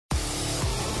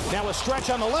Now a stretch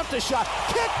on the left, a shot.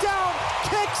 Kick down,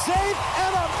 kick save,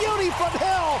 and a beauty from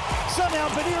Hill. Somehow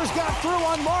Beniers got through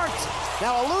unmarked.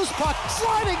 Now a loose puck,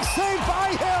 sliding save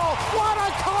by Hill. What a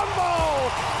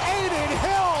combo! Aiden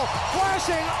Hill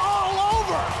flashing all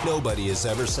over. Nobody is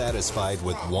ever satisfied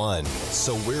with one,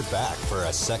 so we're back for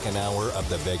a second hour of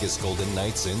the Vegas Golden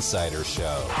Knights Insider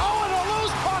Show. Oh, and a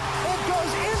loose puck. It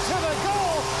goes into the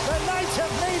goal. The Knights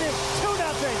have made it 2-0.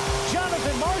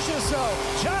 Jonathan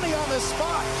Marchessault, Johnny on the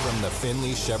spot. From the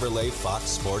Finley Chevrolet Fox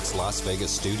Sports Las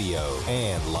Vegas studio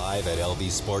and live at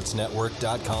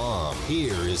lvsportsnetwork.com,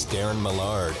 here is Darren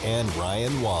Millard and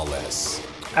Ryan Wallace.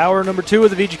 Hour number 2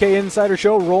 of the VGK Insider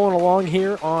Show, rolling along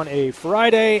here on a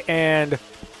Friday, and I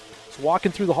was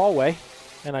walking through the hallway,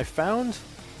 and I found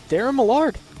Darren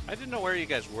Millard. I didn't know where you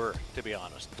guys were, to be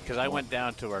honest, because I went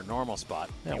down to our normal spot.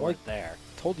 Yeah, you weren't there.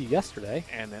 Told you yesterday.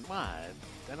 And then, well, I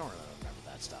don't really remember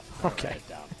that stuff. Okay. Write it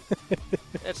down.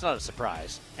 It's not a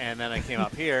surprise. And then I came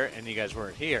up here, and you guys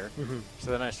weren't here. Mm-hmm.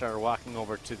 So then I started walking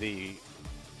over to the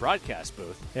broadcast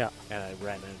booth, Yeah. and I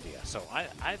ran into you. So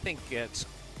I think it's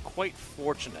quite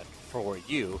fortunate for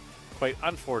you, quite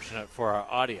unfortunate for our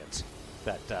audience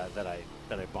that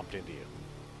I bumped into you.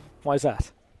 Why is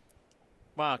that?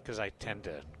 Well, because I tend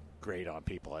to grade on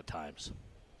people at times.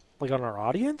 Like on our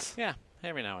audience? Yeah,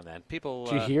 every now and then. People.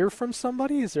 Did you hear from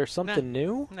somebody? Is there something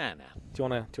new? Nah. Do you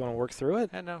want to work through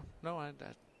it? No, I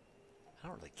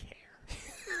don't really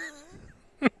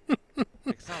care.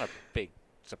 It's not a big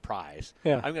surprise.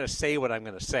 Yeah. I'm going to say what I'm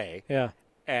going to say, Yeah,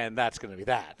 and that's going to be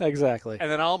that. exactly. And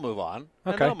then I'll move on.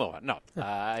 And Okay. they'll move on. No,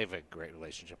 I have a great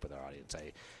relationship with our audience.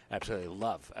 I absolutely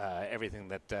love everything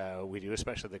that we do,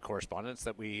 especially the correspondence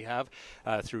that we have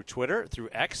through Twitter, through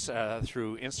X,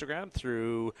 through Instagram,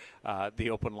 through the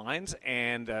open lines,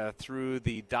 and through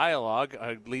the dialogue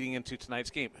leading into tonight's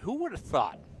game. Who would have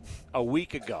thought a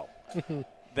week ago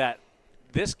that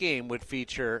this game would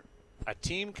feature a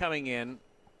team coming in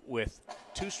with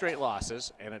 2 straight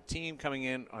losses and a team coming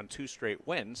in on 2 straight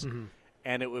wins,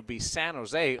 and it would be San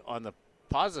Jose on the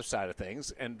positive side of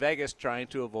things and Vegas trying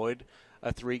to avoid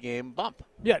a 3-game bump?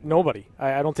 Yeah, nobody.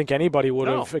 I don't think anybody would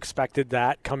No. have expected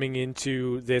that coming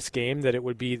into this game, that it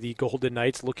would be the Golden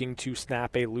Knights looking to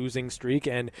snap a losing streak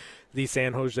and the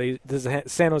San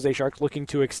Jose Sharks looking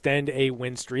to extend a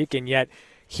win streak, and yet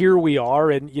here we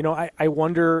are. And I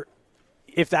wonder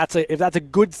if that's a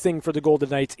good thing for the Golden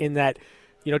Knights, in that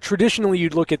traditionally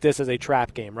you'd look at this as a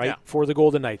trap game, right? Yeah. For the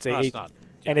Golden Knights. No, it's not.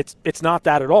 And it's not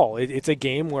that at all. It's a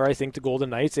game where I think the Golden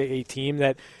Knights, a team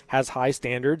that has high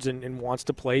standards and wants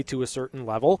to play to a certain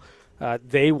level,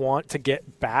 they want to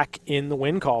get back in the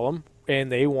win column,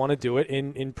 and they want to do it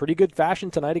in pretty good fashion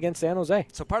tonight against San Jose.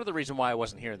 So part of the reason why I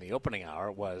wasn't here in the opening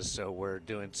hour was we're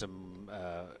doing some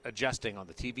adjusting on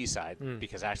the TV side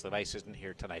because Ashley Weiss isn't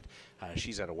here tonight.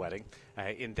 She's at a wedding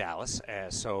in Dallas,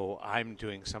 so I'm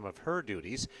doing some of her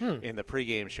duties in the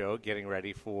pregame show, getting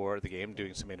ready for the game,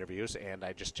 doing some interviews, and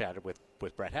I just chatted with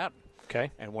Brett Houghton.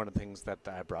 Okay. And one of the things that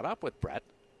I brought up with Brett,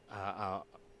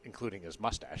 including his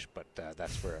mustache, but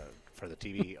that's for the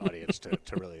TV audience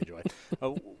to really enjoy,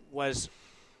 was,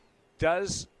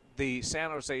 does the San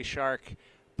Jose Shark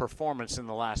performance in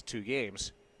the last 2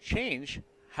 games change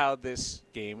how this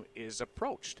game is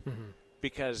approached?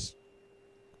 Because,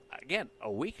 again,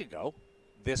 a week ago,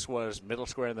 this was middle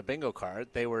square in the bingo card.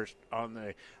 They were on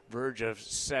the verge of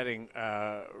setting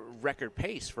record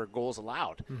pace for goals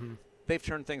allowed. They've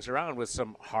turned things around with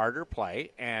some harder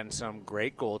play and some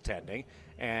great goaltending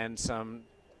and some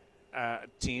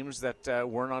teams that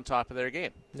weren't on top of their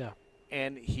game. Yeah.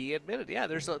 And he admitted,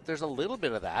 there's a little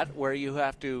bit of that where you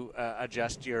have to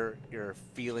adjust your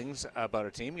feelings about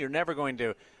a team. You're never going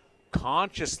to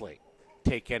consciously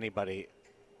take anybody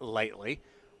lightly,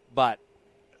 but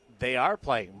they are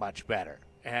playing much better,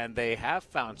 and they have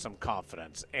found some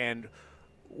confidence. And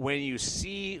when you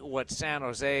see what San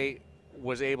Jose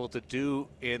was able to do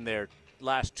in their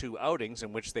last 2 outings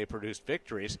in which they produced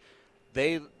victories,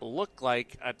 they look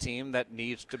like a team that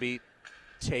needs to be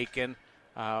taken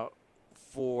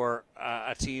for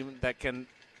a team that can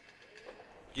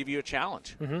give you a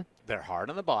challenge. They're hard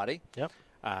on the body. Yep.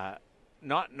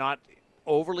 Not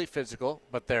overly physical,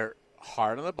 but they're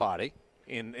hard on the body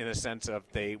in a sense of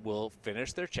they will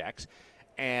finish their checks.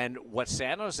 And what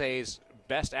San Jose's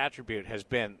best attribute has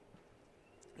been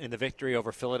in the victory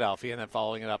over Philadelphia and then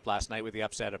following it up last night with the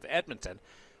upset of Edmonton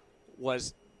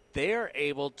was they're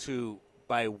able to,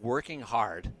 by working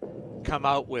hard, come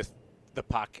out with the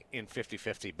puck in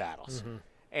 50-50 battles.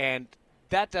 And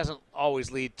that doesn't always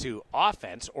lead to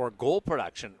offense or goal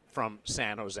production from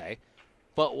San Jose,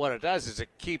 but what it does is it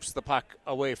keeps the puck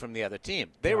away from the other team.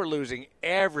 They were losing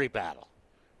every battle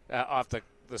off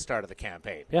the the start of the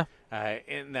campaign. Yeah.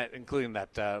 Including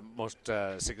that most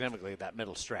significantly that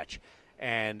middle stretch.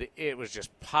 And it was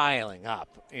just piling up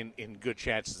in good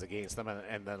chances against them,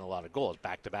 and then a lot of goals,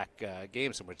 back-to-back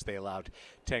games in which they allowed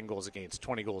 10 goals against,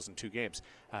 20 goals in 2 games.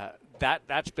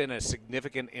 That's been a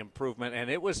significant improvement, and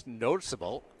it was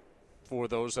noticeable for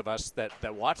those of us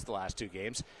that watched the last 2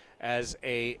 games as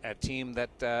a team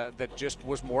that just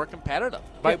was more competitive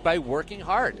by working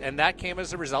hard, and that came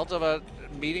as a result of a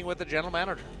meeting with the general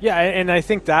manager. Yeah, and I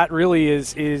think that really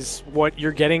is what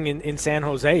you're getting in San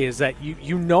Jose, is that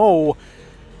you know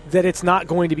that it's not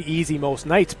going to be easy most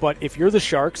nights, but if you're the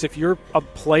Sharks, if you're a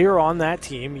player on that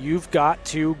team, you've got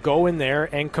to go in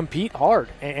there and compete hard.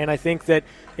 And I think that,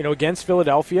 against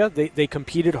Philadelphia, they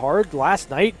competed hard. Last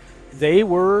night, they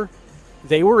were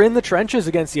in the trenches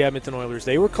against the Edmonton Oilers.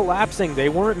 They were collapsing. They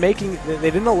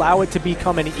didn't allow it to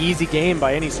become an easy game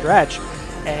by any stretch.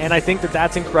 And I think that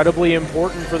that's incredibly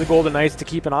important for the Golden Knights to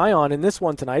keep an eye on in this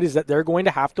one tonight, is that they're going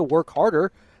to have to work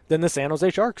harder than the San Jose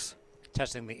Sharks.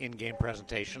 Testing the in-game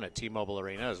presentation at T-Mobile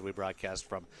Arena as we broadcast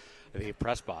from the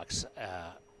press box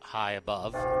high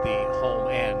above the home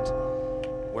end,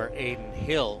 where Aiden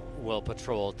Hill will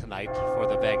patrol tonight for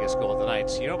the Vegas Golden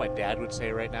Knights. You know what my dad would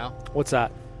say right now? What's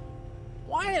that?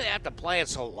 Why do they have to play it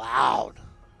so loud?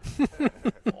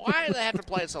 Why do they have to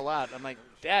play it so loud? I'm like,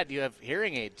 Dad, you have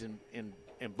hearing aids in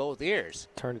both ears.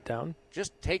 Turn it down.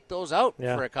 Just take those out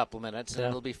for a couple minutes, and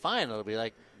it'll be fine. It'll be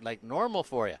like normal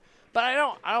for you. But I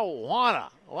don't wanna.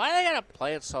 Why do they gotta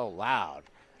play it so loud?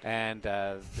 And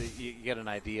you get an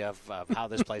idea of how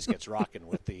this place gets rocking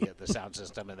with the sound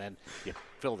system, and then you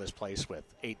fill this place with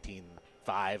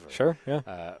 18.5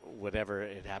 or whatever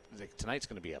it happens. Like, tonight's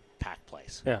going to be a packed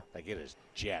place. Yeah, like it is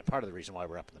jammed. Part of the reason why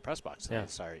we're up in the press box tonight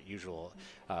is our usual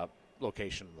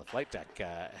location on the flight deck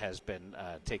has been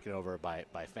taken over by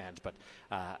fans. But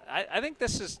I think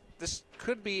this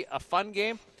could be a fun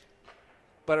game,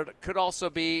 but it could also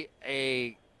be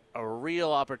a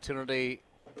real opportunity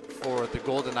for the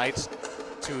Golden Knights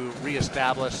to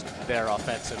reestablish their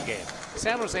offensive game.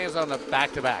 San Jose is on a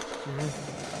back-to-back.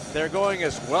 Mm-hmm. They're going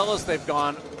as well as they've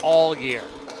gone all year.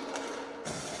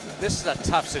 This is a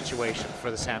tough situation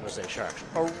for the San Jose Sharks.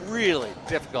 A really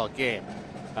difficult game,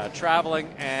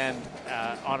 traveling and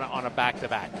on a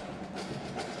back-to-back.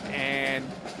 And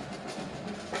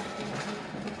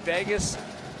Vegas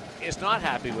is not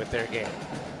happy with their game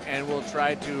and will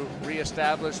try to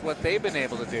reestablish what they've been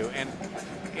able to do. And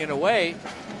in a way,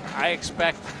 I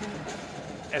expect,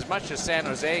 as much as San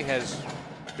Jose has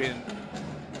been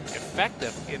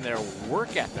effective in their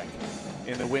work ethic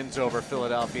in the wins over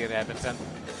Philadelphia and Edmonton,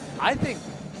 I think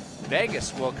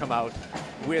Vegas will come out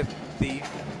with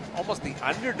almost the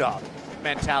underdog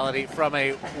mentality from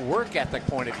a work ethic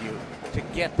point of view to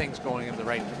get things going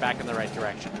back in the right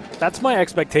direction. That's my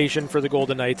expectation for the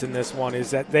Golden Knights in this one,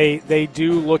 is that they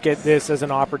do look at this as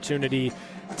an opportunity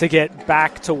to get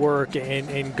back to work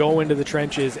and go into the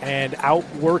trenches and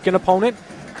outwork an opponent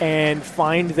and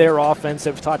find their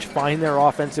offensive touch, find their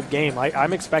offensive game.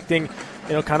 I'm expecting,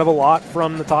 kind of a lot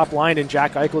from the top line in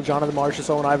Jack Eichel, Jonathan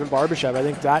Marchessault, and Ivan Barbashev. I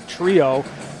think that trio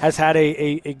has had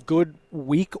a good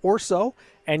week or so,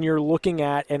 and you're looking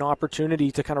at an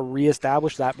opportunity to kind of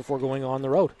reestablish that before going on the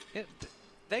road.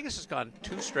 Vegas has gone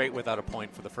 2 straight without a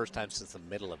point for the first time since the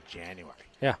middle of January.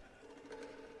 Yeah.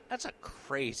 That's a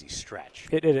crazy stretch.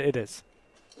 It is.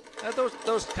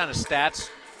 Those kind of stats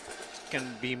can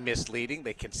be misleading.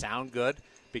 They can sound good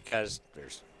because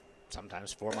there's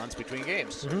sometimes 4 months between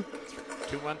games,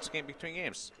 2 months between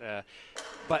games.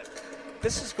 But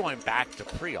this is going back to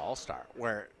pre-All-Star,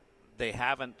 where they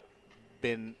haven't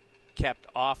been kept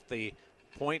off the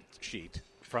point sheet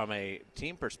from a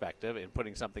team perspective in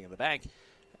putting something in the bank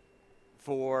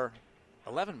for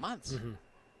 11 months. Mm-hmm.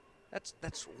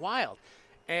 That's wild.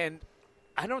 And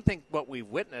I don't think what we've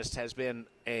witnessed has been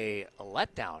a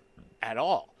letdown at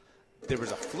all. There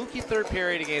was a fluky third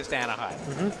period against Anaheim.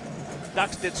 Mm-hmm.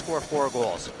 Ducks did score 4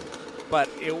 goals, but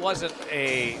it wasn't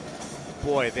they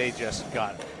just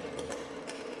got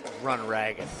run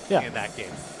ragged in that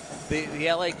game.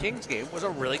 The LA Kings game was a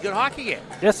really good hockey game.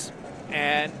 Yes.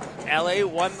 And LA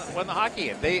won the hockey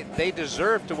game. They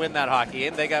deserved to win that hockey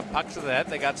game. They got pucks to the net.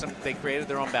 They created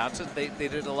their own bounces. They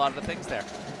did a lot of the things there.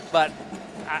 But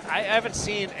I haven't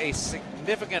seen a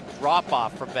significant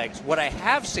drop-off from Vegas. What I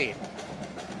have seen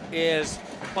is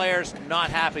players not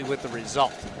happy with the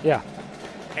result. Yeah.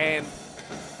 And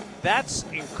that's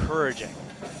encouraging,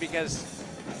 because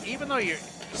even though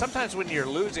sometimes when you're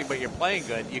losing but you're playing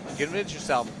good, you can convince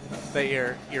yourself that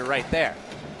you're right there.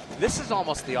 This is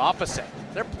almost the opposite.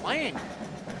 They're playing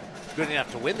good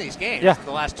enough to win these games,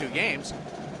 the last 2 games,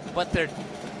 but they're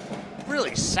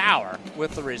really sour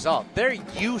with the result. They're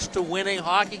used to winning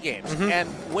hockey games and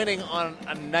winning on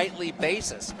a nightly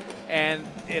basis. And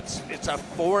it's a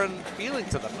foreign feeling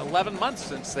to them. 11 months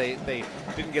since they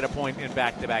didn't get a point in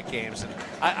back-to-back games. And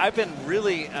I've been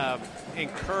really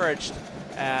encouraged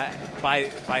by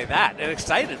that and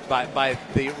excited by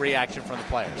the reaction from the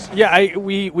players. Yeah,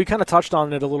 we kind of touched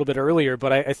on it a little bit earlier,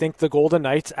 but I think the Golden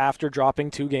Knights, after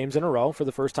dropping 2 games in a row for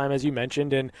the first time, as you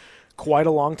mentioned, in quite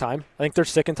a long time, I think they're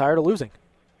sick and tired of losing.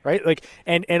 Right, like,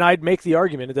 and I'd make the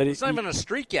argument that it's not even a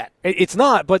streak yet. It's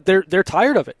not, but they're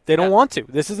tired of it. They don't want to.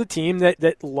 This is a team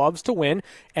that loves to win,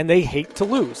 and they hate to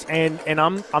lose. And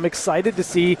I'm excited to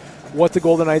see what the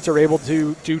Golden Knights are able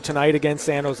to do tonight against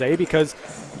San Jose, because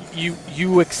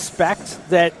you expect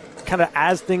that kind of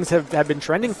as things have been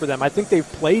trending for them. I think they've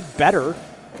played better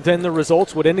than the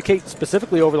results would indicate,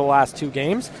 specifically over the last 2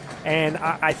 games. And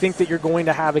I think that you're going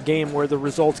to have a game where the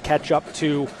results catch up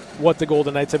to what the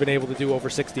Golden Knights have been able to do over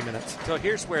 60 minutes. So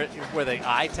here's where the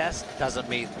eye test doesn't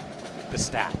meet the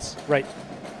stats. Right.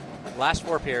 Last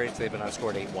 4 periods, they've been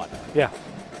outscored 8-1. Yeah.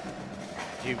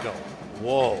 You go,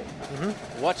 whoa,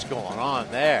 what's going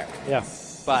on there? Yeah.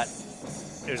 But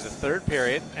there's a third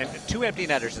period and 2 empty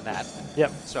netters in that.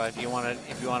 Yep. So if you want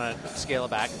to scale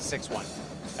it back, it's 6-1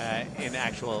 in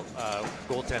actual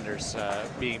goaltenders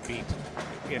being beat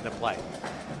in the play.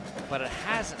 But it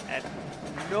hasn't at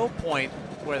no point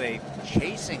were they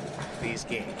chasing these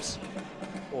games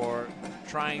or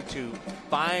trying to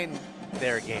find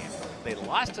their game. They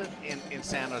lost it in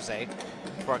San Jose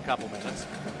for a couple minutes,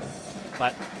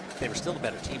 but they were still the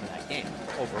better team in that game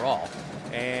overall.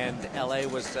 And LA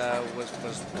was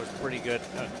pretty good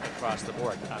across the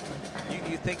board.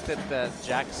 You think that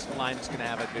Jack's line is going to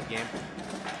have a good game?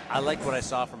 I like what I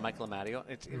saw from Michael Amadio.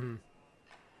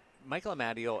 Michael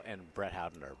Amadio and Brett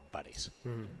Howden are buddies.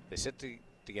 They sit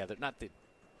together. Not that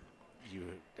you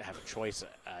have a choice.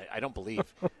 I don't believe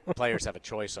players have a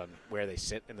choice on where they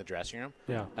sit in the dressing room.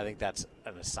 Yeah. I think that's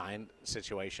an assigned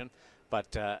situation.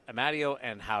 But Amadio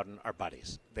and Howden are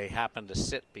buddies. They happen to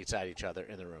sit beside each other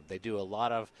in the room. They do a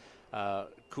lot of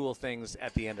cool things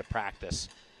at the end of practice,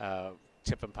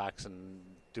 tipping pucks and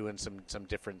doing some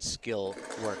different skill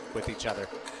work with each other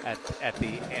at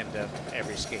the end of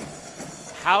every skate.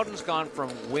 Howden's gone from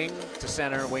wing to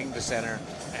center,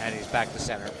 and he's back to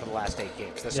center for the last 8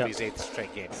 games. This will be his 8th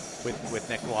straight game with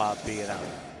Nick Roy being out.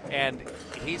 And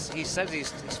he says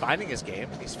he's finding his game.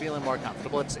 He's feeling more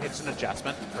comfortable. It's an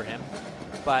adjustment for him.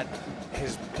 But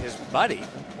his buddy,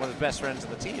 one of the best friends of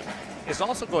the team, is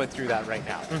also going through that right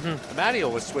now.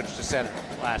 Amadio was switched to center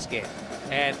last game.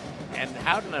 And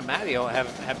Howden and Amadio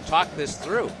have talked this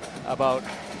through about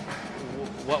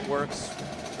what works,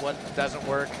 what doesn't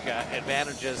work,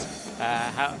 advantages.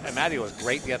 Amadio was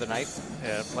great the other night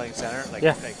playing center.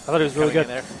 I thought he was really good.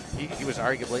 There. He was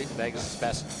arguably Vegas'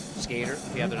 best skater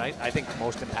the other night. I think the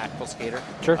most impactful skater.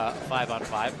 Sure.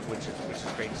 5-on-5, which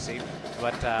is great to see.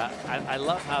 But I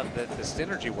love how the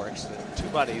synergy works. The 2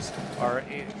 buddies are,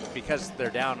 because they're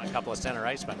down a couple of center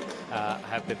icemen,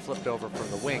 have been flipped over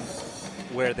from the wing,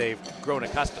 where they've grown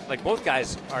accustomed. Like, both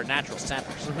guys are natural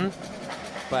centers,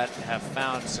 but have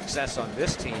found success on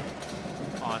this team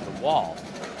on the wall.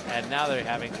 And now they're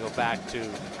having to go back to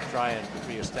try and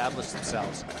reestablish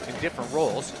themselves in different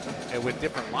roles and with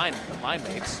different line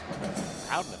mates.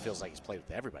 Howden, it feels like he's played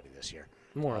with everybody this year.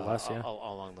 More or less, yeah.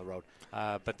 All along the road.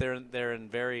 But they're in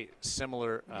very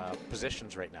similar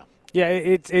positions right now. Yeah,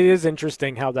 it is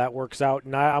interesting how that works out.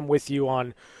 And I'm with you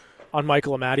on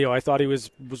Michael Amadio. I thought he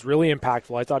was really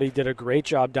impactful. I thought he did a great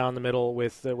job down the middle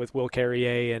with Will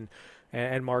Carrier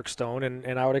and Mark Stone,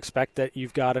 and I would expect that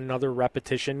you've got another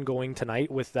repetition going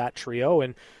tonight with that trio,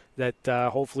 and that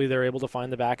hopefully they're able to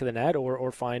find the back of the net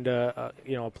or find a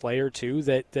play or two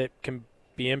that can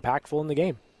be impactful in the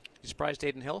game. You surprised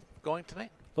Adin Hill going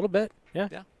tonight? A little bit,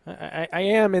 yeah. I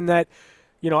am in that.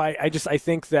 I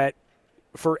think that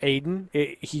for Adin,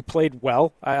 he played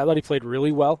well. I thought he played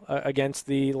really well against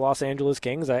the Los Angeles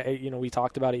Kings. We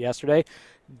talked about it yesterday.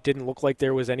 Didn't look like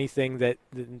there was anything that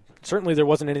certainly there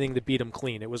wasn't anything that beat him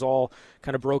clean. It was all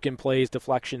kind of broken plays,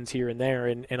 deflections here and there,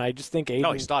 and I just think Adin.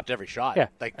 No, he stopped every shot. Yeah,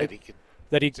 that he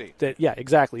could.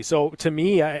 Exactly. So to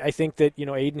me, I think that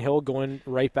Adin Hill going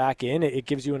right back in, it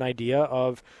gives you an idea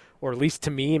of, or at least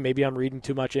to me, maybe I'm reading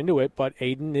too much into it, but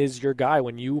Adin is your guy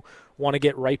when you want to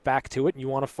get right back to it and you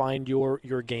want to find your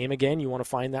game again. You want to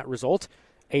find that result.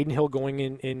 Adin Hill going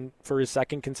in for his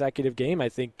 2nd consecutive game, I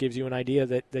think, gives you an idea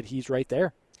that he's right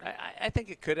there. I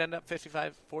think it could end up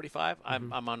 55-45.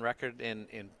 I'm on record in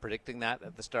predicting that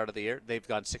at the start of the year. They've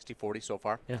gone 60-40 so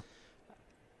far. Yeah.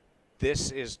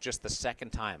 This is just the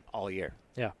 2nd time all year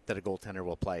that a goaltender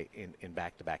will play in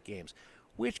back-to-back games,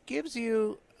 which gives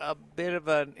you a bit of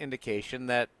an indication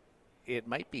that it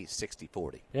might be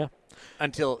 60-40. Yeah.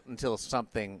 Until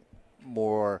something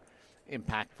more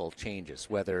impactful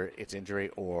changes, whether it's injury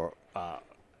or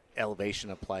elevation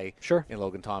of play in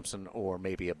Logan Thompson, or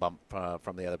maybe a bump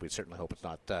from the other. We certainly hope it's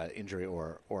not injury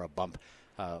or a bump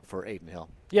for Adin Hill.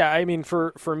 Yeah, I mean,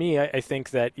 for me, I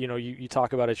think that, you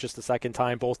talk about it's just the second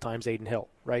time, both times Adin Hill,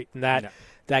 right? And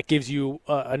that gives you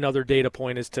another data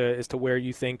point as to where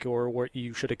you think or what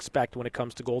you should expect when it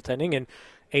comes to goaltending. And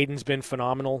Adin's been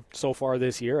phenomenal so far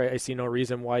this year. I see no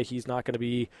reason why he's not going to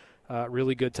be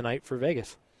really good tonight for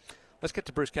Vegas. Let's get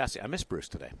to Bruce Cassidy. I missed Bruce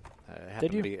today.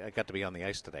 Did you? I got to be on the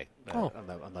ice today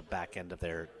on the back end of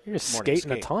their You're just morning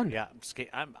skating a ton. Yeah,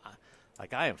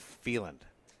 I am feeling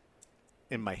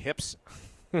in my hips.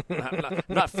 I'm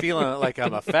not feeling it like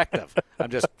I'm effective.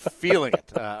 I'm just feeling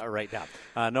it right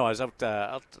now. No, I was out.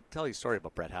 I'll tell you a story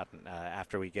about Brett Hutton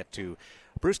after we get to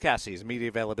Bruce Cassidy's media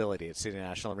availability at City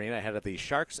National Arena ahead of the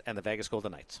Sharks and the Vegas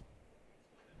Golden Knights.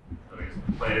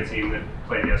 Playing a team that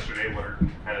played yesterday, what are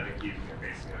kind of the keys you're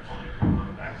facing on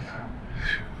the back half?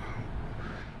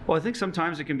 Well, I think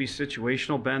sometimes it can be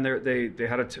situational, Ben. They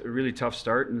had a really tough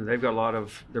start, and they've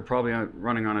got they're probably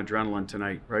running on adrenaline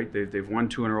tonight, right? They've won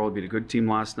 2 in a row, beat a good team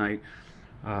last night,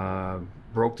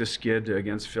 broke the skid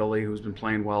against Philly, who's been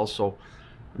playing well. So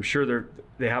I'm sure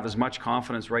they have as much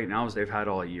confidence right now as they've had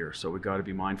all year. So we've got to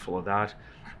be mindful of that.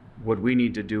 What we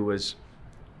need to do is,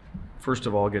 first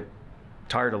of all, get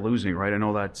tired of losing, right? I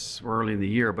know we're early in the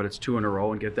year, but it's 2 in a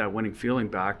row, and get that winning feeling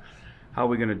back. How are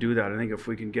we going to do that? I think if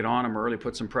we can get on them early,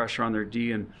 put some pressure on their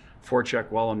D and forecheck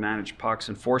well and manage pucks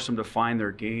and force them to find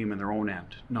their game in their own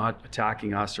end, not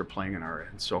attacking us or playing in our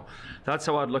end. So that's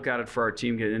how I'd look at it for our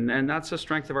team. And that's the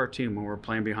strength of our team when we're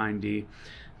playing behind D.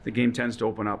 The game tends to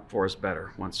open up for us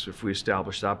better if we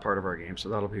establish that part of our game. So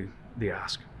that'll be the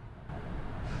ask.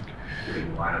 Any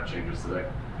lineup changes today?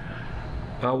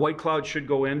 White Cloud should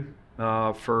go in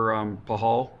for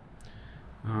Pahal.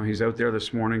 He's out there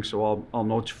this morning, so I'll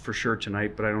know for sure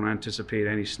tonight, but I don't anticipate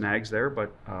any snags there.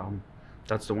 But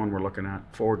that's the one we're looking at.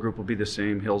 Forward group will be the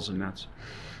same, Hills and Nets.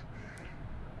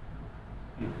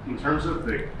 In terms of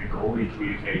the goalie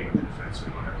communicating with the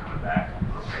defenseman when they're coming back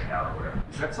or right out or whatever,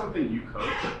 is that something you coach?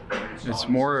 It's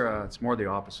more the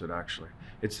opposite, actually.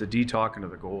 It's the D talking to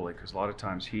the goalie, because a lot of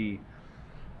times he's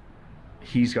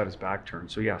got his back turned.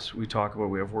 So yes, we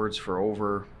have words for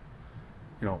over,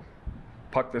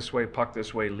 puck this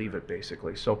way, leave it,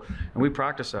 basically. So, and we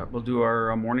practice that. We'll do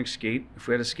our morning skate. If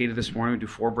we had a skated this morning, we do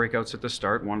 4 breakouts at the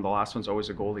start. One of the last one's always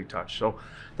a goalie touch. So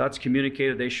that's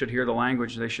communicated. They should hear the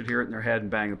language. They should hear it in their head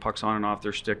and bang the pucks on and off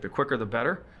their stick. The quicker, the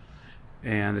better.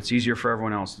 And it's easier for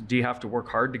everyone else. D have to work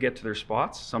hard to get to their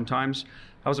spots. Sometimes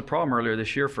that was a problem earlier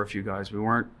this year for a few guys. We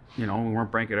weren't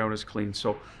breaking it out as clean.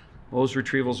 So those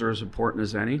retrievals are as important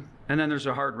as any. And then there's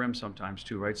a hard rim sometimes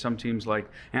too, right? Some teams like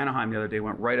Anaheim the other day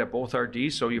went right at both our D,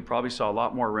 so you probably saw a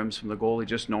lot more rims from the goalie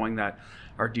just knowing that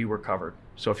our D were covered.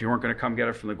 So if you weren't going to come get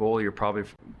it from the goalie, you're probably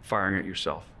firing it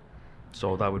yourself.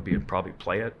 So that would be probably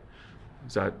play it.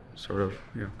 Is that sort of,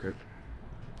 good?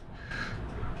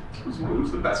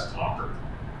 Who's the best talker,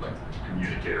 like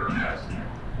communicator on that?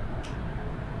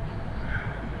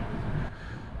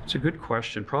 It's a good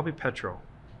question. Probably Petro.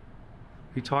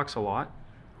 He talks a lot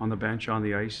on the bench, on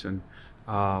the ice, and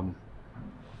I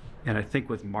think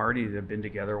with Marty, they've been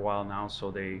together a while now,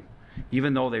 so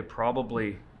even though they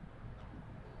probably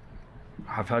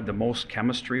have had the most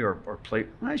chemistry or play,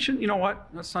 you know what?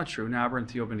 That's not true. Naber and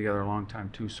Theo have been together a long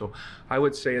time too, so I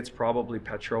would say it's probably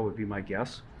Petro would be my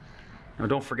guess. Now,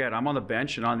 don't forget, I'm on the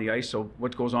bench and on the ice, so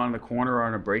what goes on in the corner or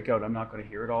on a breakout, I'm not going to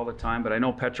hear it all the time, but I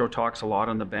know Petro talks a lot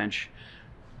on the bench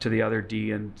to the other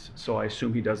D, and so I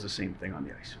assume he does the same thing on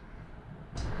the ice.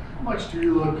 How much do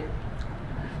you look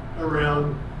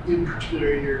around, in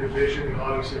particular in your division?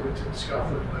 Obviously, Edmonton,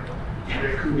 Scotland, like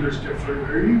Vancouver's different.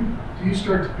 Do you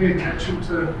start to pay attention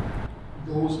to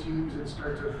those teams and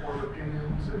start to form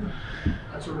opinions and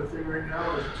that sort of thing right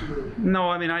now? Or is it too early? No,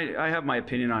 I mean, I have my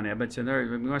opinion on Edmonton.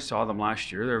 I saw them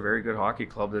last year. They're a very good hockey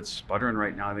club that's sputtering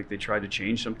right now. I think they tried to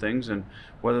change some things, and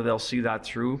whether they'll see that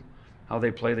through, how they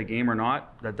play the game or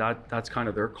not, that's kind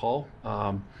of their call.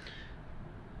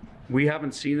 We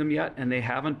haven't seen them yet, and they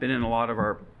haven't been in a lot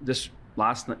of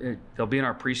they'll be in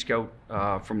our pre-scout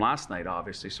from last night,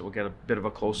 obviously, so we'll get a bit of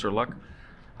a closer look.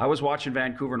 I was watching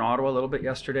Vancouver and Ottawa a little bit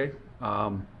yesterday.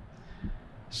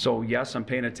 So yes, I'm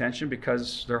paying attention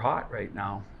because they're hot right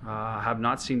now. Have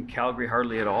not seen Calgary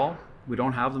hardly at all. We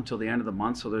don't have them till the end of the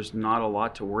month, so there's not a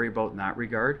lot to worry about in that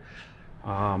regard.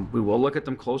 We will look at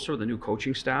them closer with the new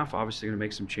coaching staff, obviously going to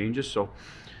make some changes. So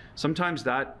sometimes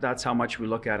that's how much we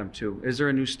look at them too. Is there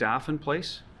a new staff in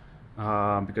place?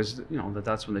 because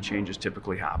that's when the changes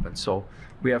typically happen. So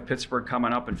we have Pittsburgh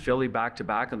coming up and Philly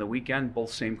back-to-back on the weekend,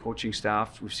 both same coaching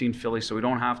staff. We've seen Philly, so we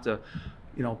don't have to,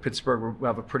 Pittsburgh, we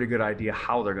have a pretty good idea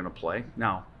how they're going to play.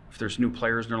 Now, if there's new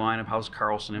players in their lineup, how's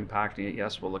Carlson impacting it?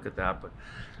 Yes, we'll look at that. But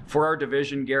for our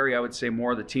division, Gary, I would say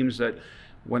more the teams that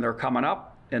when they're coming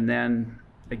up, and then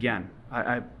again,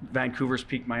 Vancouver's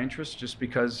piqued my interest just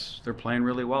because they're playing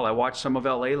really well. I watched some of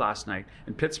LA last night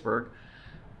in Pittsburgh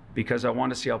because I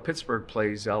want to see how Pittsburgh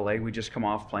plays LA. We just come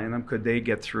off playing them. Could they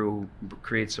get through,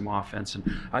 create some offense?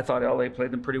 And I thought LA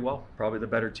played them pretty well, probably the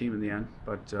better team in the end.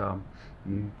 But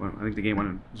I think the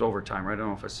game was overtime, right? I don't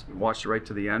know if I watched it right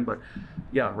to the end, but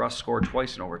yeah, Russ scored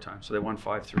twice in overtime, so they won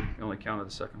 5-3. They only counted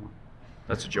the second one.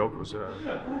 That's a joke. It was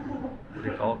what do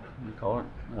you call it?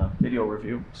 Video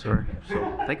review. Sorry. So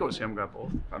I think it was him got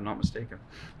both, if I'm not mistaken.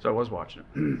 So I was watching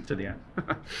it to the end.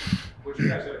 Well, you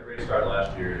guys had a great start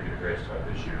last year and a great start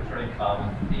this year. Is there any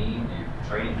common theme?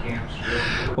 Training camps?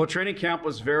 Well, training camp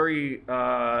was very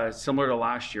similar to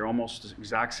last year, almost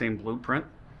exact same blueprint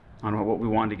on what we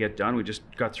wanted to get done. We just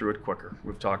got through it quicker.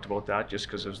 We've talked about that just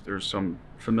because there's some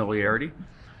familiarity.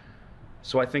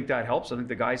 So I think that helps. I think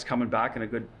the guys coming back in a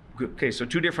good. Okay, so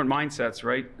two different mindsets,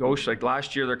 right? Ghosh, like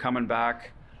last year, they're coming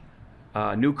back,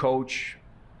 new coach,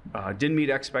 didn't meet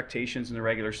expectations in the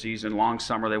regular season. Long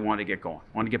summer, they wanted to get going,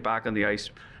 wanted to get back on the ice,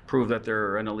 prove that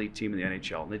they're an elite team in the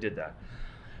NHL, and they did that.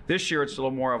 This year, it's a little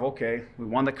more of, okay, we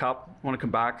won the cup, want to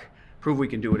come back, prove we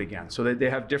can do it again. So they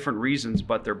have different reasons,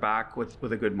 but they're back with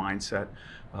a good mindset.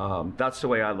 That's the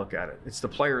way I look at it. It's the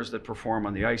players that perform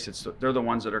on the ice. They're the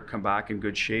ones that are come back in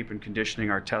good shape, and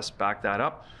conditioning, our tests back that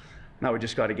up. Now we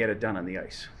just got to get it done on the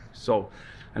ice. So,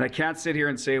 and I can't sit here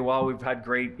and say, well, we've had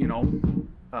great,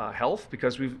 health,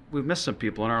 because we've missed some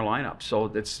people in our lineup. So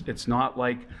it's not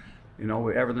like,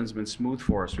 everything's been smooth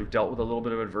for us. We've dealt with a little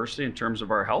bit of adversity in terms of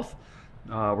our health.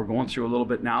 We're going through a little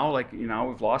bit now,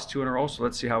 we've lost 2 in a row, so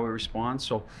let's see how we respond.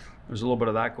 So there's a little bit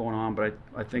of that going on, but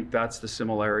I think that's the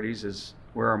similarities, is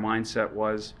where our mindset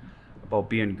was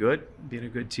about being good, being a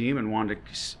good team, and wanting to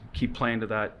keep playing to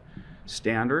that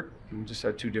standard. We just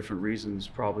had 2 different reasons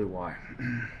probably why.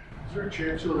 Is there a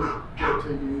chance you'll get to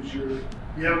use you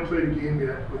haven't played a game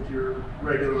yet with your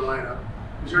regular lineup.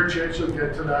 Is there a chance you'll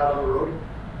get to that on the road?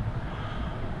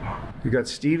 You got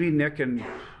Stevie, Nick, and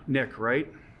Nick,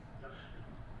 right?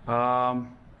 I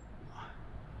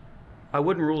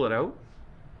wouldn't rule it out.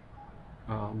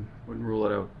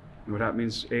 That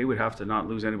means we'd have to not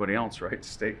lose anybody else, right? To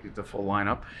stay the full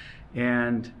lineup.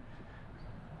 And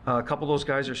a couple of those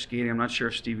guys are skating. I'm not sure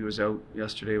if Stevie was out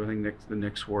yesterday. I think the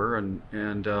Knicks were,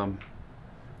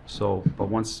 but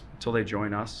once until they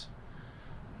join us,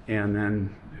 and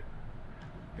then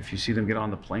if you see them get on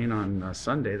the plane on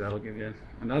Sunday, that'll give you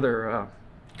another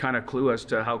kind of clue as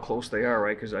to how close they are,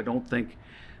 right? Because I don't think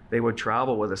they would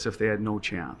travel with us if they had no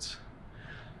chance.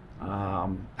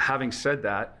 Having said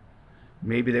that,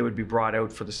 maybe they would be brought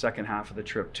out for the second half of the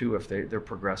trip too if they're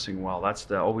progressing well. That's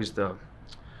always the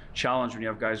challenge when you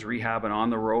have guys rehabbing on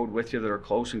the road with you that are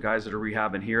close, and guys that are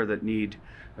rehabbing here that need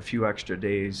a few extra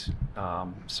days.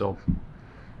 So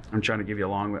I'm trying to give you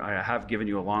I have given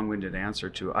you a long-winded answer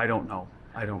to, I don't know.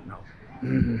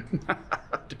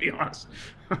 To be honest.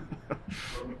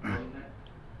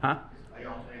 Huh?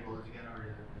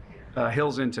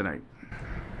 Hill's in tonight.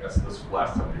 That's this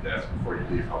last time you'd ask before you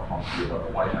leave, how pumped you about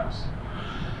the White House?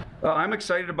 I'm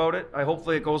excited about it.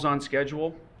 Hopefully it goes on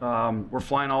schedule. We're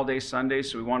flying all day Sunday,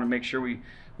 so we want to make sure we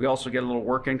also get a little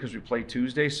work in because we play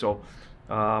Tuesday. So,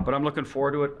 but I'm looking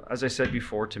forward to it. As I said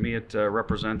before, to me it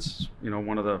represents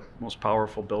one of the most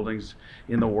powerful buildings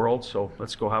in the world. So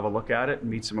let's go have a look at it and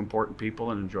meet some important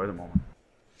people and enjoy the moment.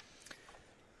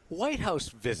 White House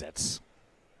visits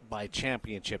by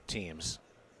championship teams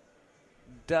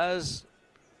does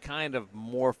kind of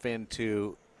morph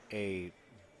into a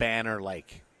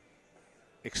banner-like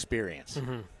experience.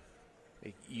 Mm-hmm.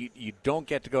 You don't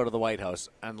get to go to the White House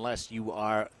unless you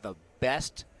are the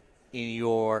best in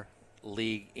your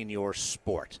league, in your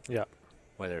sport. Yeah.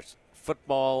 Whether it's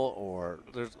football or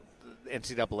there's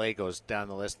NCAA goes down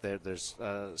the list. There's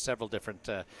several different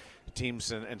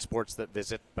teams and sports that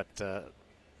visit, but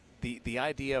the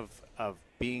idea of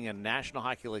being a National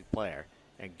Hockey League player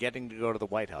and getting to go to the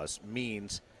White House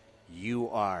means you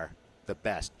are the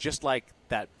best, just like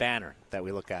that banner that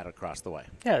we look at across the way.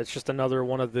 Yeah, it's just another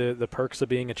one of the perks of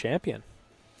being a champion.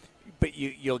 But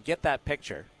you'll get that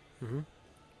picture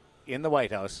in the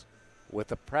White House with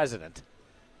the president,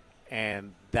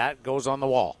 and that goes on the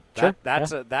wall. Sure.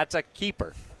 That's a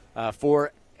keeper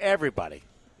for everybody.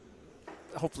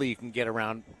 Hopefully you can get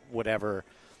around whatever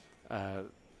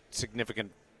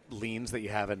significant leans that you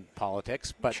have in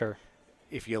politics, but sure.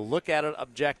 if you look at it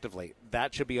objectively,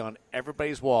 that should be on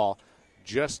everybody's wall,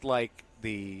 just like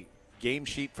the game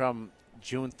sheet from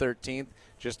June 13th,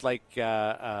 just like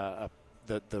the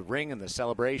ring and the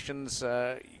celebrations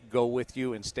go with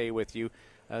you and stay with you.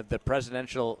 The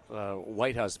presidential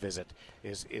White House visit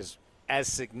is as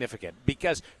significant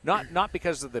because not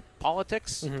because of the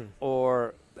politics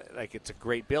or like it's a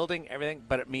great building, everything,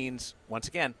 but it means, once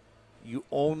again, you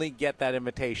only get that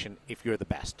invitation if you're the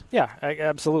best. Yeah,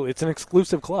 absolutely. It's an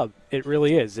exclusive club. It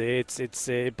really is.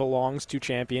 It belongs to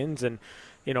champions, and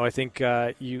I think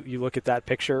you look at that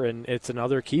picture, and it's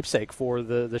another keepsake for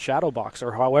the shadow box,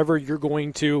 or however you're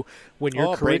going to when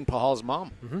you're Braden Pahal's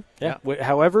mom. Yeah.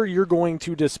 However you're going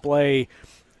to display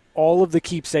all of the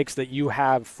keepsakes that you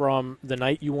have from the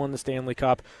night you won the Stanley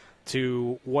Cup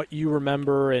to what you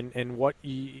remember and what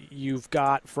you've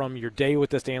got from your day with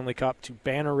the Stanley Cup to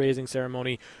banner-raising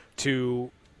ceremony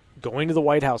to going to the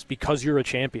White House because you're a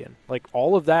champion. Like,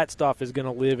 all of that stuff is going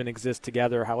to live and exist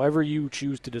together however you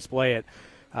choose to display it.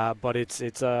 But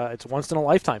it's once in a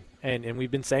lifetime, and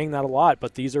we've been saying that a lot,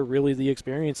 but these are really the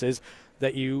experiences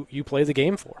that you play the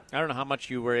game for. I don't know how much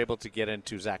you were able to get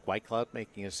into Zach Whitecloud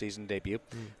making his season debut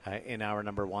in hour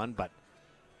number 1, but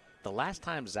the last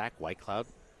time Zach Whitecloud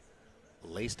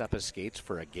laced up his skates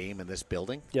for a game in this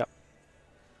building,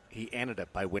 he ended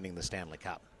it by winning the Stanley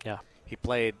Cup. Yeah. He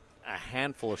played a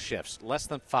handful of shifts, less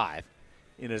than 5,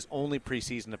 in his only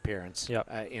preseason appearance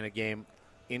in a game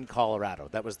in Colorado.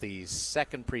 That was the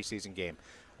second preseason game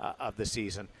of the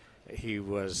season. He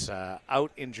was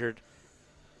out injured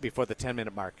before the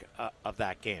 10-minute mark of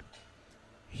that game.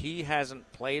 He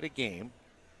hasn't played a game,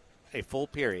 a full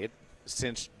period,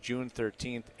 since June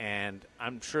 13th, and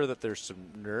I'm sure that there's some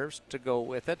nerves to go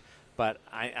with it, but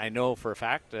I know for a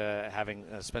fact, having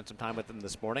spent some time with him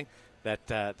this morning,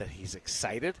 that he's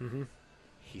excited,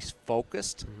 he's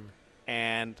focused,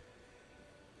 and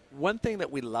one thing that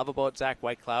we love about Zach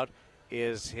Whitecloud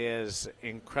is his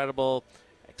incredible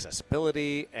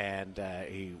accessibility, and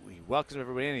he welcomes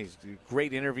everybody in. He's a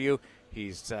great interview.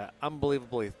 He's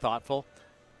unbelievably thoughtful,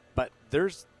 but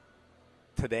there's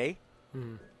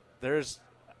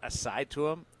a side to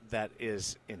him that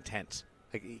is intense.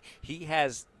 Like he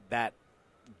has that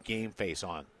game face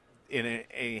on, and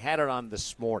he had it on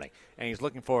this morning, and he's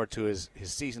looking forward to his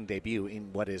season debut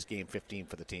in what is Game 15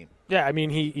 for the team. Yeah, I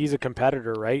mean he's a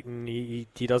competitor, right? And he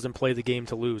doesn't play the game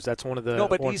to lose. That's one of the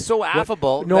he's so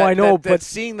affable. I know, but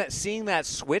seeing that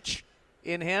switch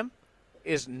in him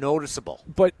is noticeable.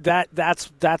 But that's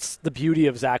the beauty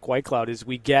of Zach Whitecloud is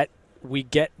we get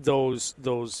those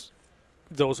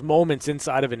moments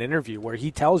inside of an interview where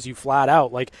he tells you flat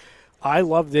out, like, I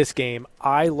love this game.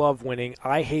 I love winning.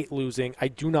 I hate losing. I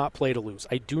do not play to lose.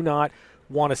 I do not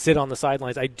want to sit on the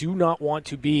sidelines. I do not want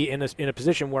to be in a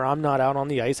position where I'm not out on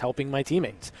the ice helping my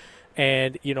teammates.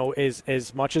 And,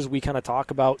 as much as we kind of talk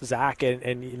about Zach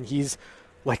and he's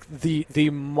like the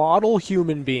model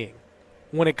human being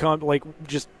when it comes, like,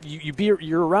 just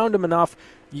you're around him enough,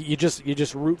 you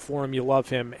just root for him, you love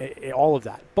him, all of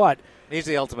that. But he's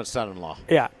the ultimate son-in-law.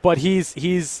 Yeah, but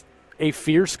he's a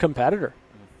fierce competitor.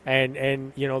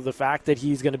 And the fact that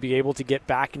he's going to be able to get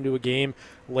back into a game,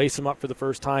 lace him up for the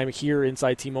first time here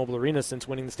inside T-Mobile Arena since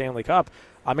winning the Stanley Cup,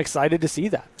 I'm excited to see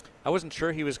that. I wasn't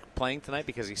sure he was playing tonight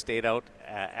because he stayed out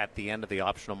at the end of the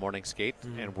optional morning skate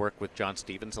and worked with John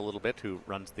Stevens a little bit, who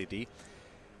runs the D.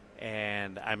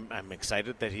 And I'm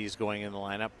excited that he's going in the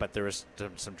lineup, but there was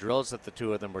some drills that the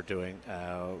two of them were doing,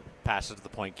 passes to the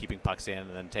point, keeping pucks in,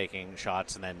 and then taking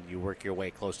shots, and then you work your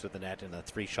way close to the net in a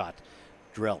 3-shot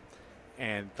drill.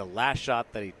 And the last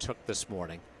shot that he took this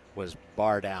morning was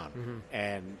bar down,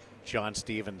 and John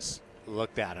Stevens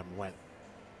looked at him and went,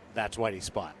 "That's Whitey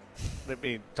Spot." I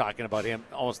mean, talking about him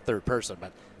almost third person,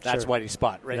 but that's Whitey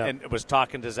Spot, right? Yep. And it was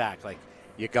talking to Zach like,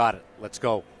 "You got it. Let's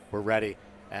go. We're ready."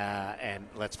 And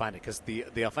let's find it, because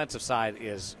the offensive side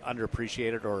is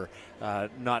underappreciated or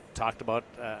not talked about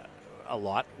a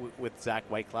lot with Zach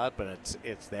Whitecloud, but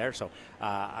it's there. So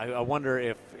I wonder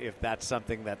if that's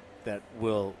something that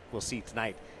we'll see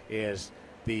tonight, is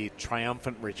the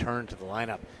triumphant return to the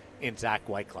lineup in Zach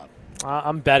Whitecloud.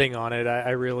 I'm betting on it.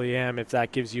 I really am, if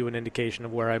that gives you an indication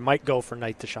of where I might go for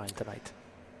night to shine tonight.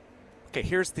 Okay,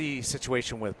 here's the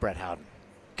situation with Brett Howden.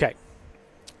 Okay.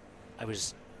 I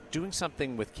was doing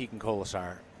something with Keegan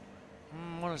Colasar,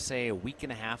 I want to say a week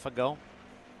and a half ago,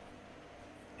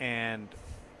 and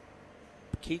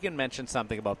Keegan mentioned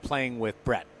something about playing with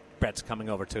Brett. Brett's coming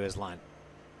over to his line,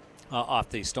 off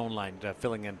the Stone line,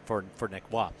 filling in for Nick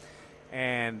Waugh.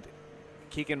 And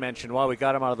Keegan mentioned, well, we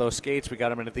got him out of those skates, we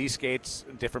got him into these skates,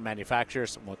 different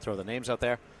manufacturers, I won't throw the names out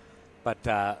there, but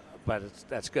but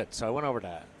that's good. So I went over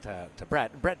to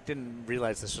Brett. Brett didn't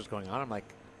realize this was going on. I'm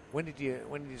like, when did you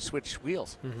switch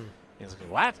wheels? Mm-hmm. He was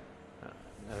like, what?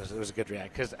 It was a good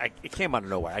reaction because it came out of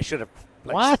nowhere. I should have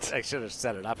I should have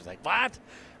set it up. It's like, what?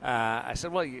 I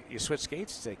said, well, you switched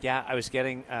skates? He's like, yeah, I was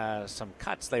getting some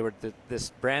cuts. They were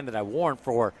this brand that I worn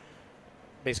for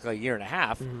basically a year and a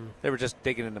half. Mm-hmm. They were just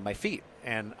digging into my feet,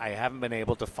 and I haven't been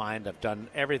able to find. I've done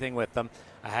everything with them.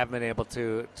 I haven't been able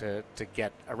to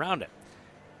get around it.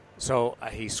 So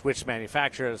he switched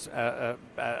manufacturers, a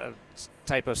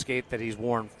type of skate that he's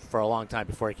worn for a long time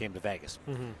before he came to Vegas.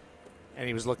 Mm-hmm. And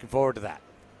he was looking forward to that.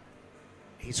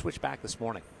 He switched back this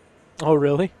morning Oh,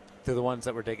 really? to the ones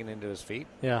that were digging into his feet.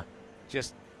 Yeah.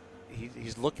 Just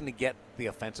he's looking to get the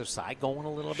offensive side going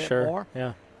a little bit Sure. more.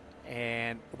 Yeah.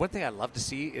 And one thing I'd love to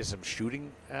see is him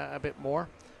shooting a bit more.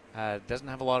 Doesn't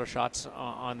have a lot of shots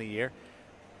on the year.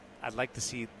 I'd like to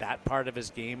see that part of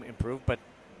his game improve, but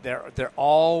they're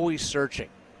always searching.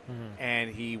 Mm-hmm.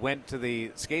 And he went to the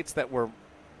skates that were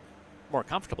more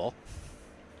comfortable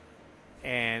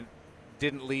and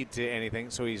didn't lead to anything.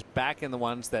 So he's back in the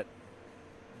ones that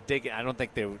dig. I don't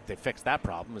think they fixed that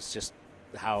problem. It's just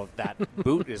how that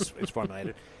boot is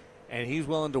formulated. And he's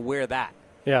willing to wear that.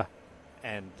 Yeah.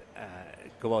 And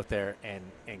go out there and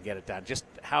get it done. Just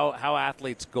how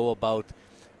athletes go about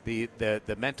the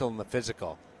mental and the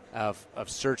physical of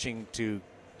searching to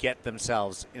get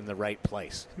themselves in the right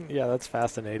place. Yeah, that's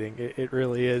fascinating. It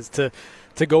really is to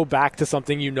go back to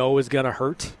something you know is going to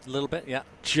hurt. A little bit, yeah.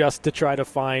 Just to try to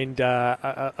find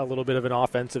a little bit of an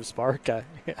offensive spark.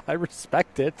 I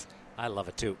respect it. I love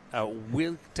it too.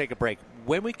 We'll take a break.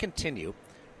 When we continue,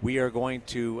 we are going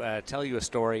to tell you a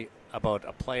story about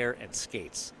a player and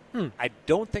skates. I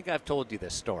don't think I've told you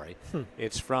this story.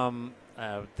 It's from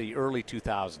the early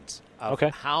 2000s of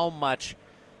how much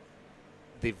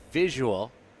the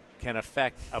visual can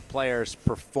affect a player's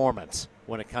performance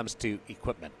when it comes to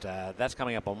equipment. That's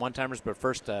coming up on One Timers, but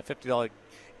first, $50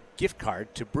 gift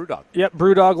card to Brewdog. Yep,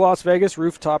 Brewdog Las Vegas,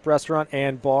 rooftop restaurant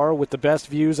and bar with the best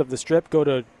views of the Strip. Go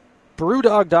to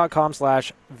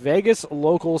brewdog.com/Vegas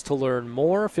locals to learn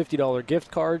more. $50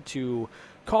 gift card to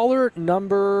caller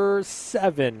number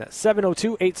 7.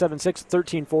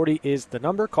 702-876-1340 is the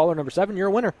number. Caller number 7, you're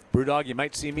a winner. Brewdog, you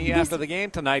might see me after the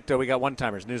game tonight. We got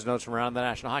One-Timers, news notes from around the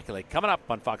National Hockey League. Coming up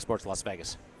on Fox Sports Las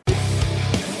Vegas.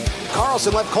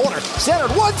 Carlson left corner,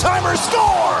 centered, one-timer,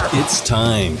 score! It's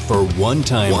time for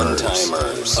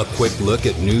One-Timers. A quick look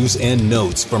at news and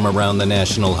notes from around the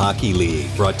National Hockey League.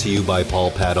 Brought to you by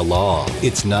Paul Pata Law.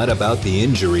 It's not about the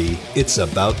injury, it's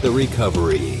about the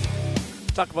recovery.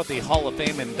 Talk about the Hall of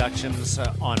Fame inductions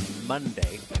on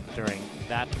Monday during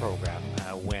that program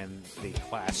when the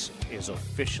class is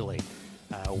officially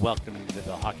welcomed into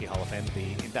the Hockey Hall of Fame.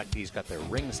 The inductees got their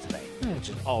rings today, which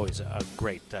is always a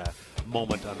great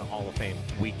moment on the Hall of Fame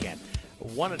weekend.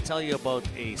 Want to tell you about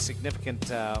a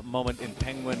significant moment in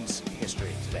Penguins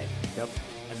history today.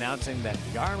 Announcing that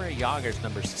Jaromir Jagr's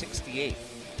number 68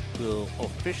 will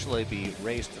officially be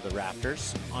raised to the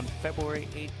rafters on February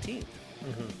 18th.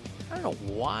 I don't know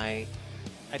why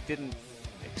I didn't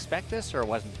expect this or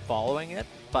wasn't following it,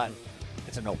 but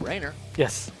it's a no-brainer.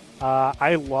 Yes.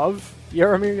 I love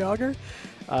Jaromir Jagr.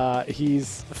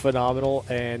 He's phenomenal,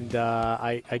 and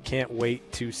I can't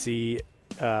wait to see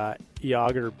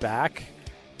Jagr back,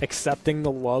 accepting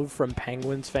the love from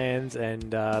Penguins fans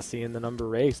and seeing the number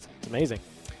raised. It's amazing.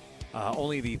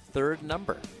 Only the third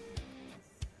number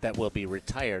that will be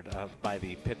retired by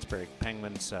the Pittsburgh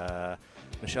Penguins.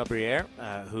 Michel Briere,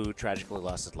 who tragically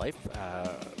lost his life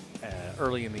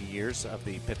early in the years of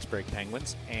the Pittsburgh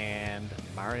Penguins, and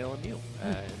Mario Lemieux,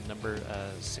 number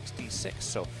 66.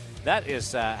 So that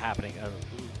is happening.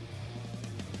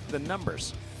 The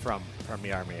numbers from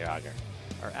Jaromir Jagr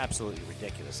are absolutely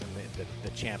ridiculous, and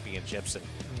the championships and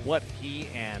what he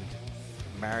and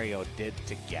Mario did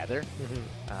together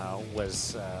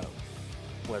was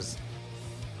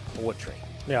poetry.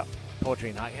 Yeah.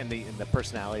 Poetry and the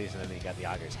personalities, and then you got the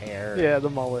Jagr's hair. Yeah, the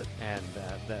mullet. And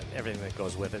everything that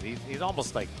goes with it. He's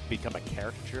almost like become a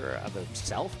caricature of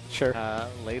himself. Sure.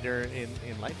 Later in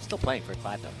life. He's still playing for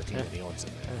Kladno, the team that he owns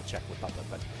in the Czech Republic.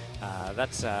 But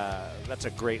that's a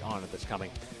great honor that's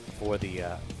coming for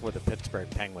the Pittsburgh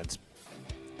Penguins.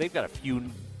 They've got a few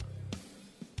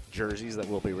jerseys that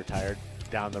will be retired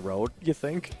down the road. You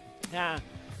think? Yeah.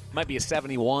 Might be a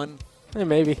 71.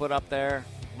 Maybe. Put up there.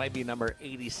 Might be number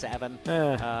 87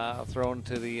 thrown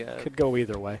to the could go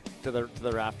either way to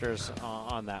the rafters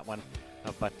on that one,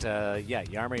 but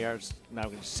Jaromir Jagr's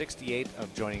now 68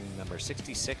 of joining number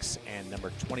 66 and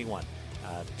number 21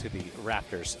 to the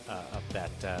rafters of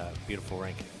that beautiful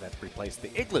rink that replaced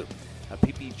the Igloo,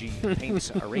 PPG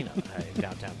Paints Arena in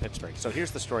downtown Pittsburgh. So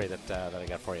here's the story that I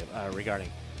got for you regarding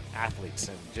athletes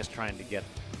and just trying to get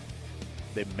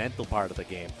the mental part of the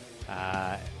game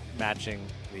matching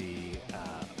the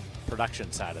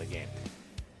production side of the game.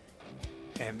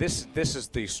 And this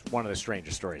is one of the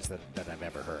strangest stories that I've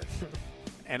ever heard.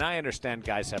 And I understand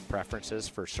guys have preferences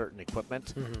for certain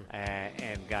equipment,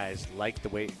 and guys like the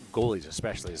way goalies,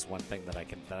 especially, is one thing that I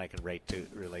can relate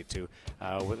to.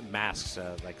 With masks,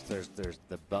 like there's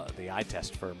the eye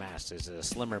test for masks. Is it a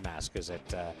slimmer mask? Is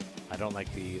it? I don't like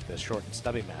the short and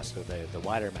stubby mask or the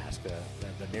wider mask.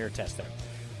 The near test there.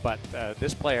 But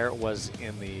this player was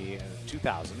in the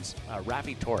 2000s,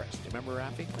 Raffi Torres. Do you remember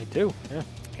Raffi? I do. Yeah.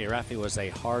 Okay, Raffi was a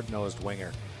hard-nosed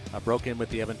winger. Broke in with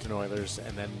the Edmonton Oilers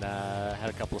and then had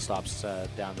a couple of stops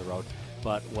down the road,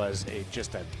 but was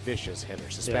just a vicious hitter.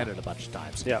 Suspended a bunch of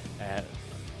times. Yeah,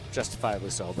 justifiably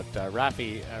so. But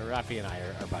Raffi and I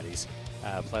are buddies.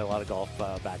 Play a lot of golf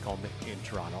back home in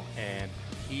Toronto, and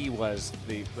he was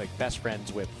the best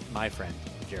friends with my friend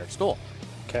Jared Stoll.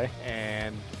 Okay.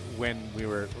 And when we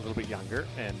were a little bit younger,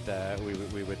 and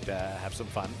we would have some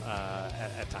fun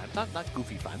at times. Not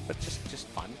goofy fun, but just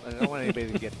fun. I don't want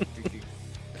anybody to get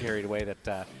carried away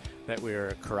that we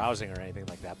were carousing or anything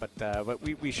like that. But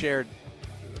we shared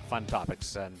fun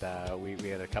topics, and we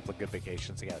had a couple of good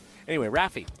vacations together. Anyway,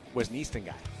 Raffi was an Easton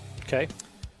guy. Okay.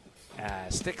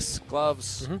 Sticks,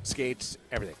 gloves, skates,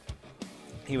 everything.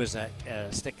 He was a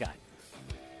stick guy.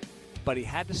 But he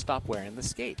had to stop wearing the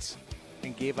skates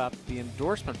and gave up the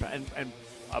endorsement. And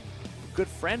a good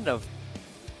friend of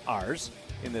ours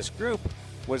in this group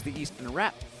was the Easton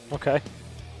rep. Okay.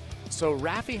 So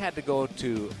Raffi had to go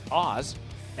to Oz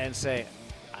and say,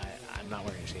 I'm not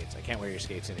wearing your skates. I can't wear your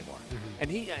skates anymore.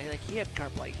 And he had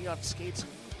carte blanche. He got skates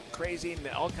crazy and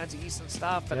all kinds of Easton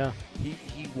stuff. And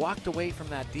he walked away from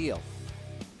that deal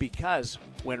because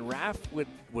when Raff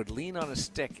would lean on a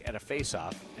stick at a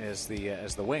face-off as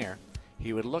the winger,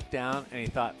 he would look down and he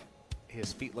thought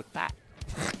his feet looked fat.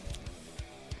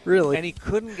 Really? And he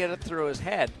couldn't get it through his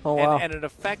head. Oh, wow. And it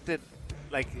affected,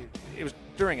 it was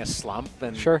during a slump.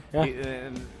 And sure, yeah.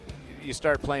 And you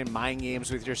start playing mind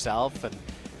games with yourself, and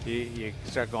you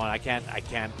start going, I can't,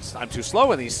 I'm too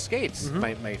slow in these skates.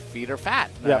 My feet are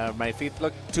fat. My feet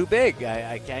look too big.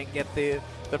 I can't get the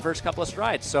first couple of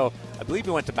strides. So I believe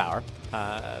he went to Bauer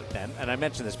then. And I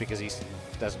mention this because he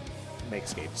doesn't make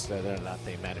skates. They're not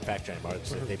the manufacturer anymore.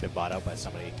 They've been bought out by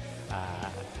somebody,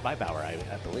 by Bauer,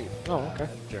 I believe. Oh, okay.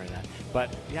 During that.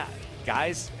 But, yeah.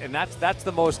 Guys, and that's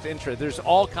the most interesting. There's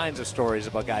all kinds of stories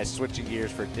about guys switching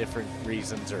gears for different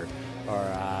reasons, or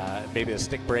maybe the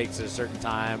stick breaks at a certain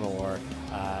time, or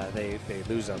they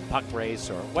lose a puck race,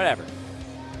 or whatever.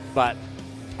 But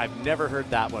I've never heard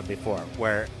that one before,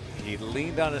 where he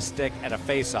leaned on a stick at a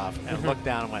face-off and looked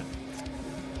down and went,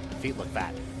 feet look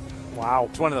fat. Wow.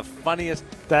 It's one of the funniest.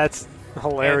 That's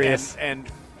hilarious. And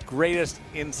greatest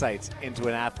insights into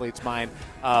an athlete's mind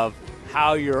of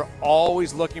how you're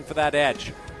always looking for that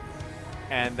edge,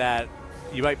 and that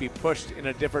you might be pushed in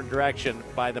a different direction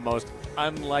by the most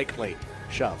unlikely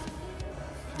shove.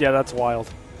 Yeah, that's wild.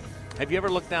 Have you ever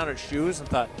looked down at shoes and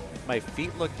thought, my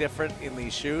feet look different in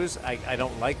these shoes? I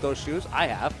don't like those shoes. I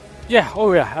have. Yeah.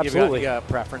 Oh, yeah. Absolutely. You've got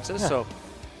preferences. Yeah. So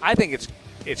I think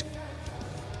it's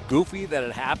goofy that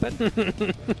it happened,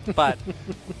 but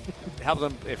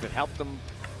if it helped them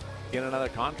get another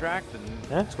contract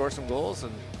and score some goals.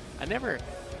 And I never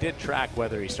did track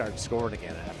whether he started scoring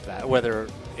again after that, whether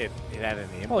it had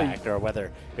any impact or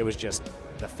whether it was just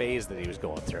the phase that he was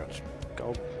going through.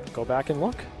 Go back and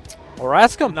look. Or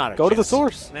ask him. Go to the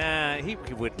source. Nah, he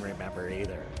wouldn't remember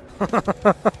either.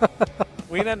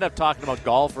 We'd end up talking about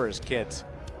golf or his kids.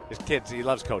 He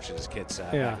loves coaching his kids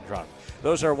back in Toronto.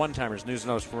 Those are one-timers, news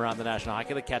and notes from around the National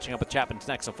Hockey League. Catching up with Chapman's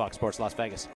next on Fox Sports Las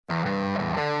Vegas.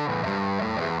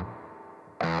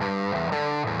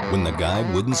 When the guy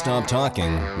wouldn't stop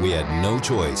talking, we had no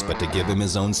choice but to give him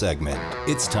his own segment.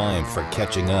 It's time for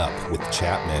Catching Up with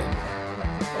Chapman.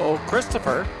 Oh,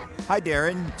 Christopher. Hi,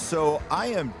 Darren. So I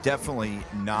am definitely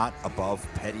not above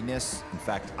pettiness. In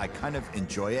fact, I kind of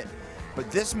enjoy it. But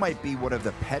this might be one of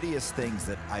the pettiest things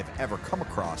that I've ever come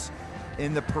across.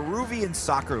 In the Peruvian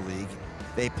Soccer League,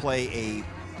 they play a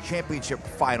championship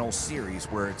final series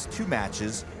where it's 2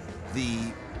 matches, the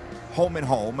home and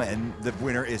home, and the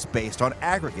winner is based on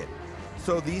aggregate.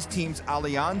 So these teams,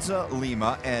 Alianza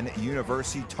Lima and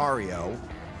Universitario,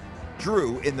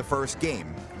 drew in the first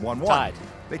game, 1-1. Tied.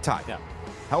 They tied. Yeah.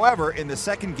 However, in the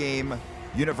second game,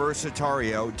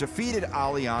 Universitario defeated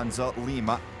Alianza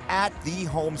Lima at the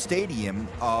home stadium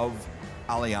of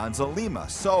Alianza Lima.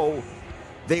 So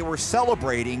they were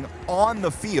celebrating on the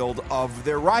field of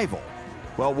their rival.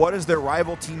 Well, what does their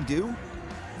rival team do?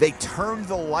 They turned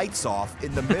the lights off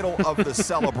in the middle of the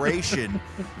celebration,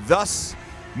 thus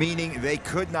meaning they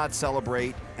could not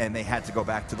celebrate and they had to go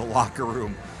back to the locker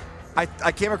room. I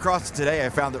came across it today. I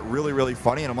found it really, really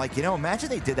funny. And I'm like, imagine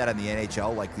they did that in the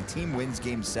NHL. Like the team wins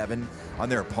Game 7 on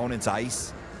their opponent's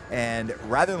ice. And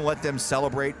rather than let them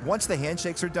celebrate, once the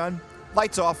handshakes are done,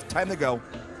 lights off, time to go.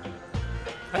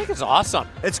 I think it's awesome.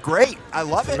 It's great. I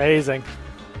love it. Amazing.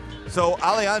 So,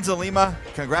 Alianza Lima,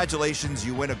 congratulations.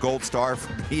 You win a gold star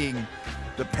for being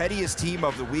the pettiest team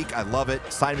of the week. I love it.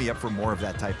 Sign me up for more of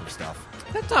that type of stuff.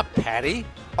 That's not petty.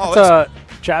 Oh,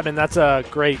 Chapman, that's a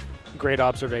great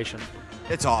observation.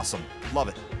 It's awesome. Love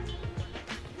it.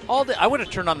 I would have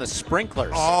turned on the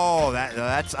sprinklers. Oh,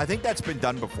 that's. I think that's been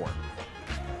done before.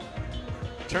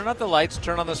 Turn out the lights,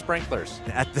 turn on the sprinklers.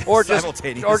 Or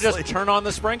just turn on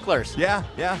the sprinklers. Yeah.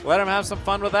 Let them have some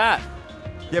fun with that.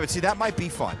 Yeah, but see, that might be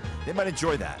fun. They might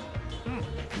enjoy that.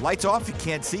 Lights off, you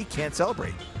can't see, can't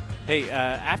celebrate. Hey,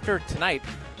 after tonight,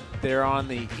 they're on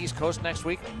the East Coast next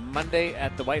week, Monday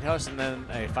at the White House, and then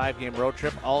a 5-game road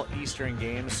trip, all Eastern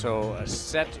games. So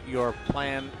set your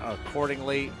plan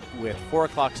accordingly with 4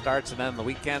 o'clock starts, and then on the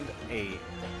weekend, a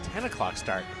 10 o'clock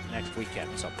start next weekend.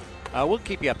 So we'll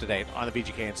keep you up to date on the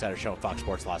VGK Insider Show at Fox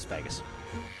Sports Las Vegas.